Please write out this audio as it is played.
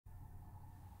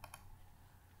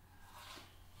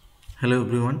Hello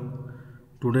everyone.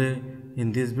 Today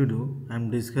in this video I am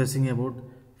discussing about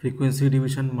frequency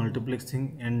division,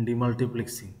 multiplexing and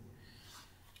demultiplexing.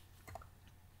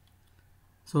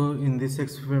 So in this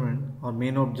experiment our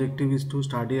main objective is to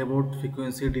study about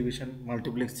frequency division,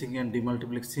 multiplexing and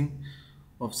demultiplexing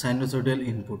of sinusoidal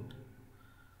input.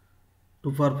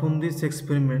 To perform this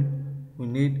experiment we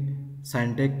need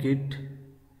Syntec kit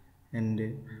and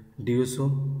DSO,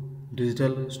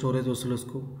 digital storage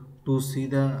oscilloscope, to see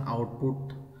the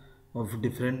output of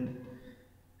different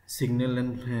signal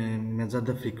and measure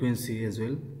the frequency as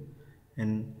well,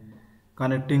 and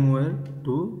connecting wire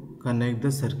to connect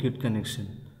the circuit connection.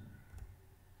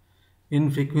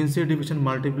 In frequency division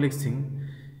multiplexing,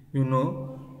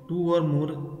 two or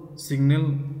more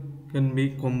signal can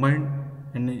be combined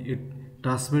and it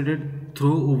transmitted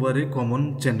through over a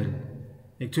common channel.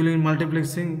 Actually in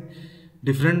multiplexing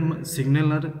different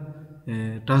signal are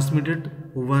transmitted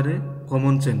over a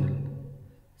common channel.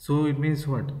 So it means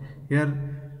what? Here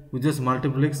we just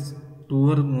multiplex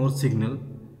two or more signal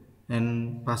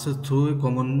and passes through a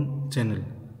common channel.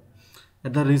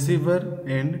 At the receiver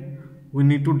end we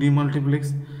need to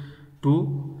demultiplex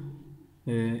to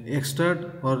extract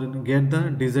or get the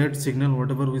desired signal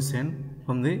whatever we send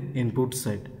from the input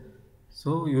side.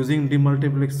 So using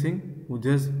demultiplexing we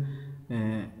just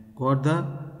got the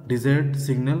desired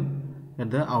signal at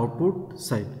the output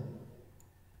side.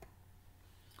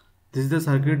 This is the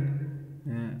circuit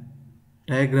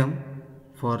diagram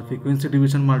for frequency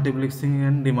division, multiplexing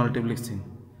and demultiplexing.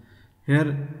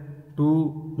 Here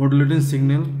two modulating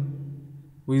signal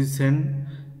we send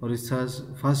or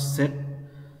first set.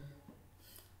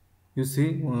 You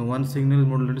see one signal is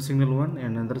modulating signal 1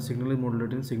 and another signal is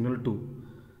modulating signal 2.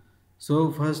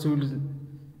 So first we will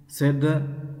set the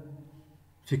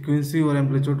frequency or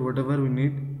amplitude whatever we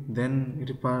need, then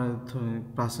it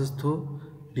passes through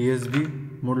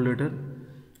DSB modulator.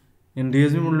 In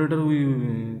DSB modulator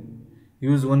we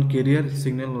use one carrier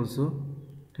signal also.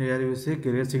 Here you see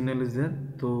carrier signal is there,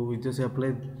 so we just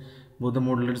apply both the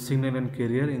modulated signal and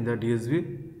carrier in the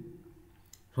DSB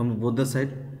from both the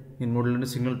side. In modulated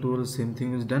signal 2 the same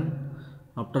thing is done.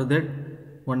 After that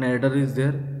one adder is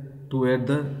there to add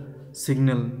the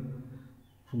signal,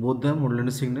 both the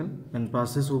modulated signal, and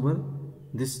passes over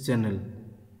this channel.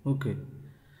 Okay.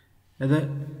 At the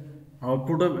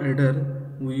output of adder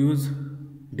we use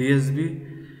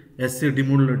DSB SA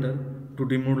demodulator to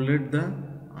demodulate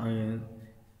the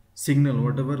signal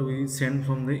whatever we send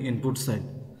from the input side.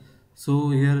 So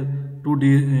here two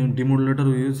demodulator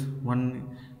we use,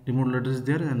 one demodulator is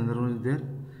there, another one is there,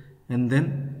 and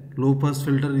then low pass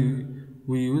filter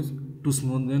we use to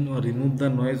smoothen or remove the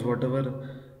noise whatever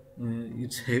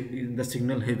it's the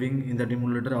signal having in the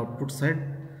demodulator output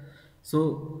side.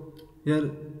 So here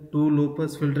two low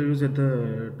pass filter used at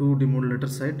the two demodulator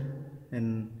side,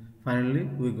 and finally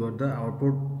we got the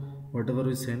output whatever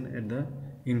we send at the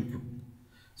input.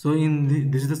 So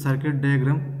this is the circuit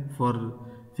diagram for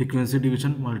frequency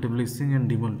division, multiplexing and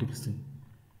demultiplexing.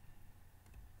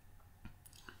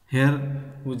 Here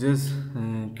we just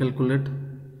calculate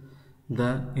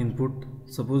the input.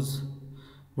 Suppose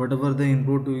whatever the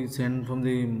input we send from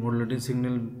the modulating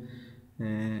signal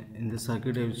in the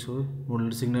circuit I will show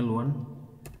modulating signal 1,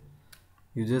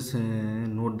 you just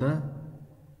note the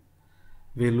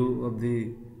value of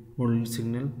the modulating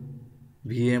signal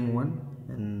VM1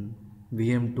 and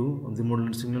VM2 of the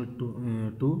modulating signal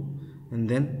 2, and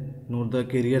then note the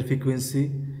carrier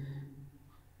frequency.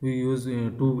 We use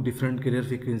two different carrier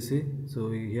frequency,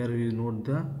 so here we note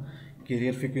the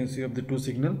carrier frequency of the two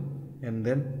signal, and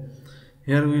then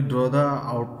here we draw the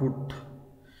output.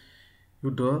 You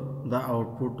draw the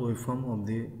output waveform of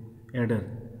the adder,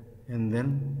 and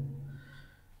then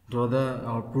draw the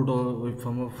output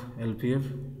waveform of LPF.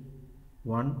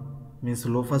 One means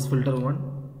low pass filter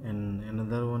 1 and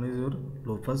another one is your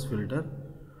low pass filter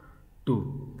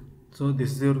 2. So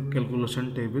this is your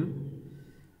calculation table.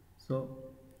 So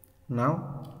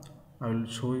now I will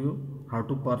show you how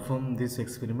to perform this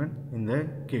experiment in the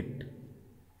kit.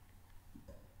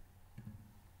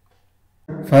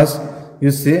 First you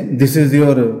see this is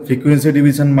your frequency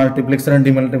division multiplexer and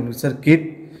demultiplexer kit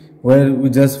where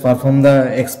we just perform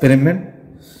the experiment.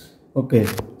 Okay,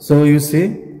 so you see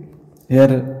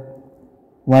here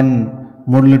one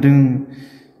modulating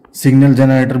signal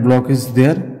generator block is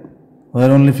there where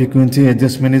only frequency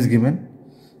adjustment is given,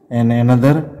 and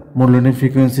another modulating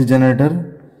frequency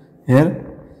generator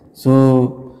here.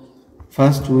 So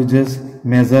first we just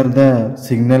measure the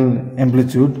signal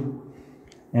amplitude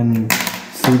and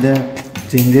see the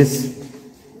changes.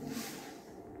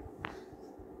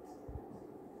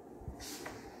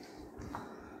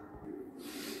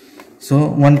 So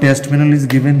one test panel is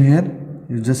given here.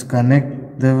 You just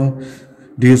connect the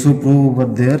DSO probe over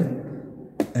there,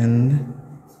 and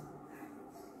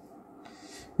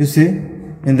you see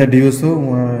in the DSO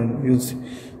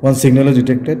one signal is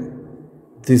detected.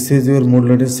 This is your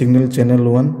modulated signal channel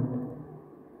 1.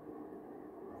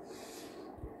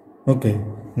 Okay,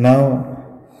 now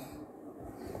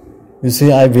you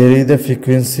see I vary the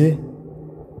frequency.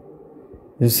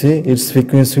 You see its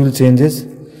frequency will changes.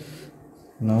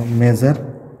 Now measure.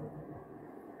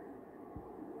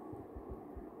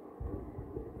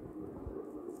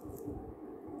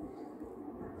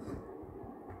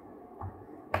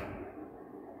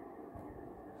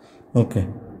 Okay,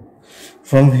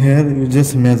 from here you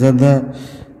just measure the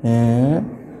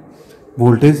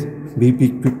voltage. B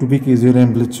peak to peak is your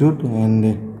amplitude, and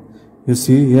you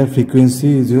see here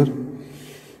frequency is your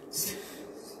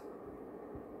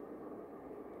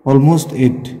almost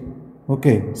 8.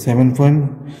 Okay,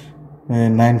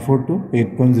 7.94 to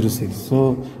 8.06.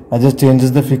 So I just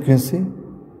changes the frequency.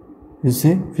 You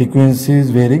see frequency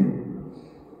is varying.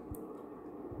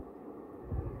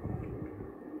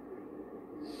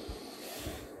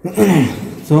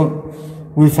 So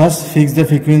we first fix the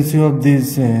frequency of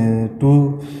these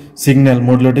two signal,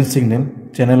 modulated signal,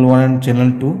 channel 1 and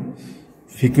channel 2,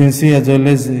 frequency as well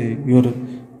as your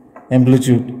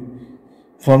amplitude.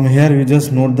 From here you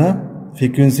just note the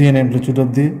frequency and amplitude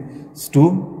of these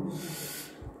two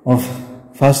of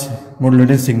first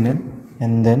modulated signal,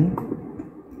 and then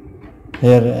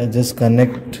here I just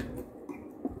connect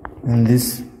in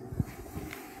this.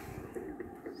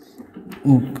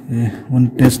 Okay,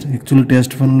 one actual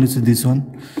test funnel is this one.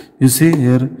 You see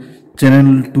here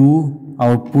channel 2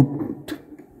 output.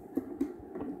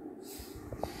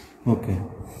 Okay,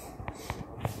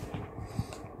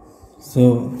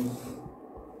 so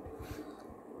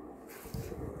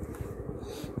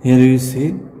here you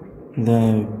see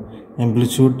the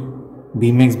amplitude,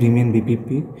 Bmax, Bmin,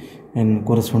 Bpp, and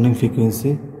corresponding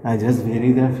frequency. I just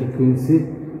vary the frequency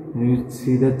and you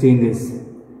see the changes.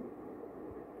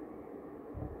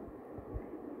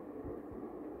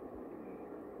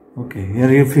 Okay,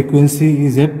 here your frequency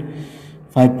is at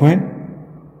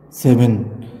 5.7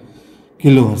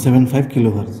 kilohertz, 75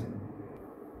 kilohertz.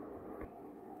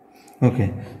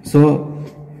 Okay, so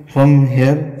from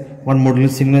here one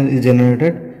modulated signal is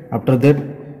generated. After that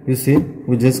you see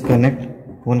we just connect,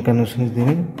 one connection is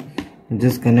given,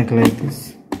 just connect like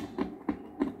this,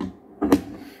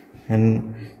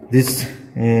 and this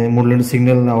modulated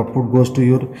signal output goes to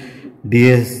your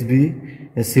DSB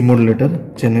SC modulator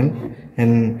channel,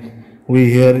 and we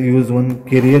here use one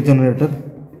carrier generator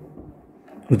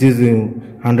which is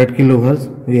 100 kilohertz.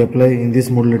 We apply in this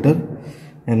modulator,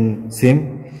 and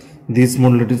same this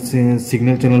modulated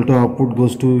signal channel to output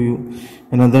goes to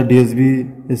another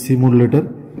DSB SC modulator,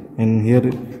 and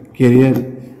here carrier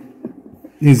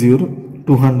is your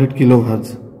 200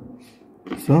 kilohertz.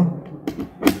 So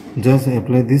just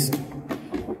apply this,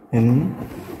 and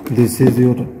this is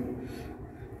your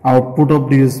output of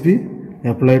DSB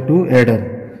applied to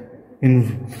adder. In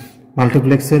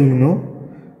multiplexer, you know,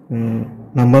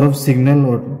 number of signal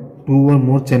or two or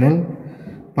more channel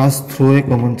pass through a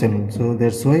common channel, so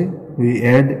that's why we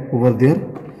add over there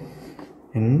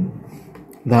in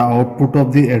the output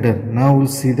of the adder. Now we'll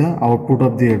see the output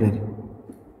of the adder.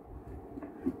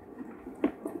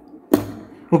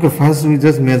 Okay, first we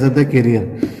just measure the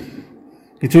carrier.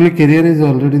 Actually carrier is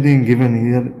already being given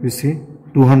here. You see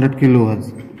 200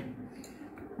 kilohertz.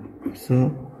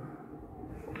 So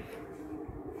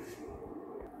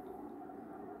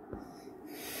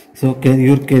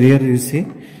your carrier, you see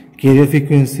carrier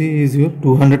frequency is your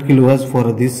 200 kilohertz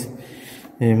for this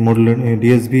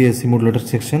DSB SC modulator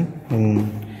section,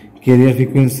 and carrier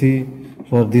frequency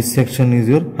for this section is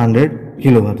your 100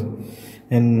 kilohertz.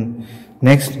 And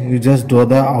next you just draw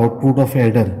the output of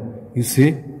adder. You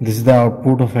see this is the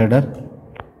output of adder.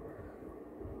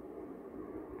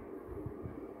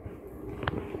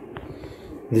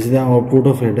 This is the output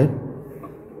of adder.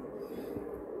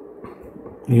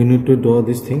 You need to draw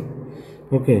this thing.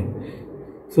 Okay,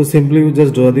 so simply we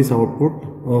just draw this output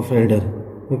of adder.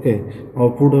 Okay,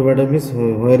 output of adder means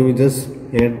where we just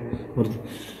add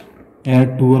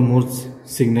two or more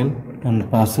signal and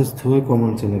passes through a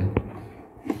common channel.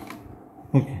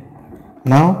 Okay,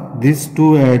 now these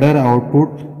two adder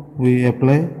output we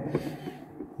apply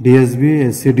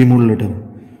DSB SC demodulator.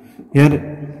 Here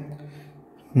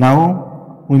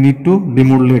now we need to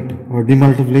demodulate or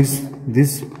demultiplex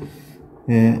this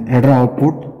adder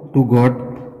output to got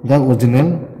the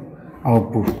original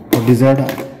output or desired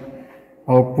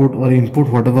output or input,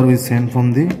 whatever we send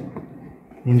from the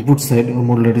input side or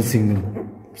modulated signal.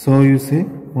 So you see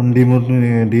one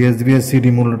DSB-SC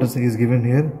demodulator is given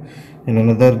here, and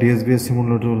another DSB-SC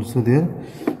modulator also there.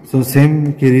 So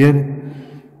same carrier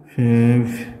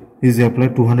is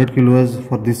applied 200 kHz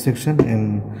for this section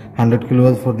and 100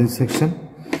 kHz for this section.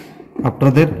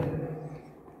 After that,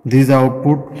 this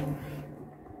output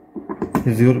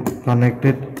is your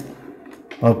connected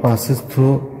or passes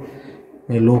through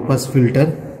a low pass filter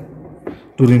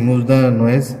to remove the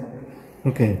noise.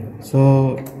 Okay,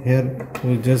 so here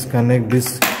we just connect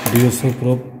this DSO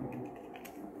probe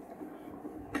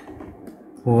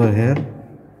over here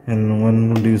and one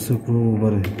more DSO probe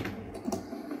over here.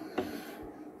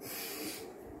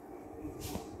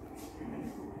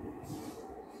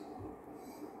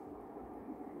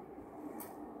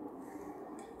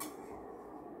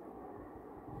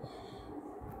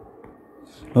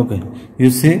 Okay, you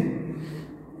see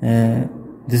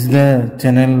this is the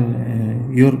channel,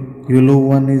 your yellow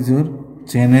one is your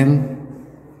channel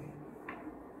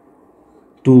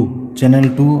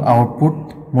 2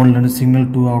 output, modulated signal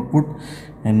 2 output,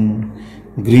 and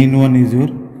green one is your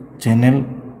channel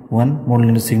 1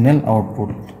 modulated signal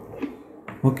output.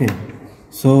 Okay,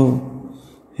 so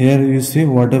here you see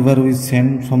whatever we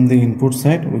send from the input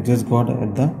side we just got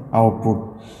at the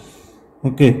output.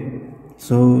 Okay,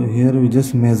 so here we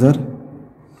just measure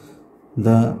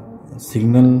the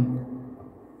signal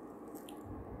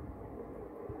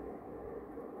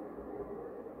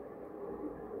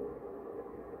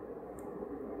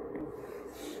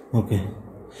okay,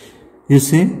 you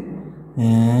see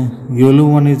yellow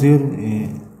one is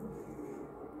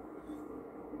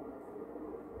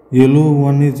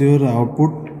your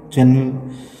output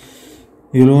channel,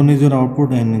 yellow one is your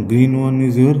output and green one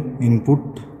is your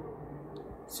input.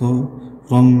 So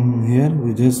from here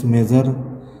we just measure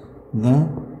the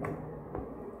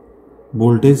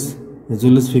voltage as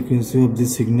well as frequency of the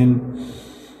signal,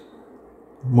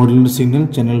 modulated signal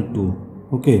channel 2.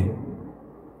 Okay,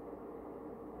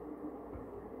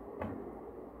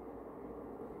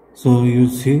 so you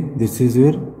see this is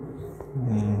your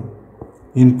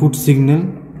input signal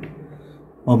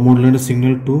of modulated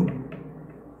signal 2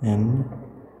 and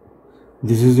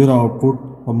this is your output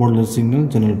of modulated signal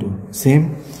channel 2.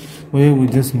 Same way we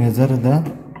just measure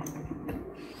the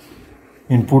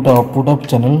input output of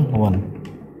channel 1.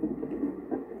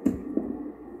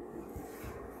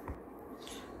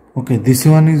 Okay, this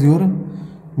one is your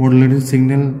modulated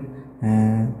signal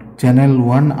channel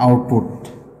 1 output.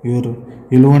 Your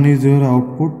yellow one is your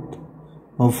output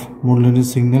of modulated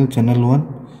signal channel 1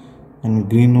 and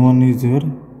green one is your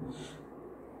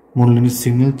modulated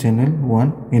signal channel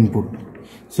 1 input.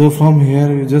 So from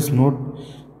here you just note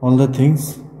all the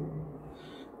things,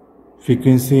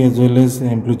 frequency as well as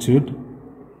amplitude.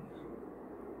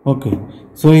 Okay,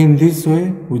 so in this way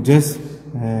we just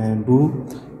do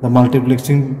the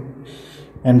multiplexing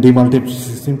and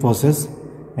demultiplexing process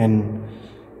and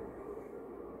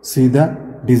see the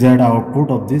desired output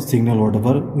of the signal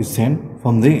whatever we send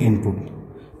from the input.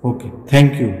 Okay,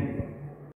 thank you.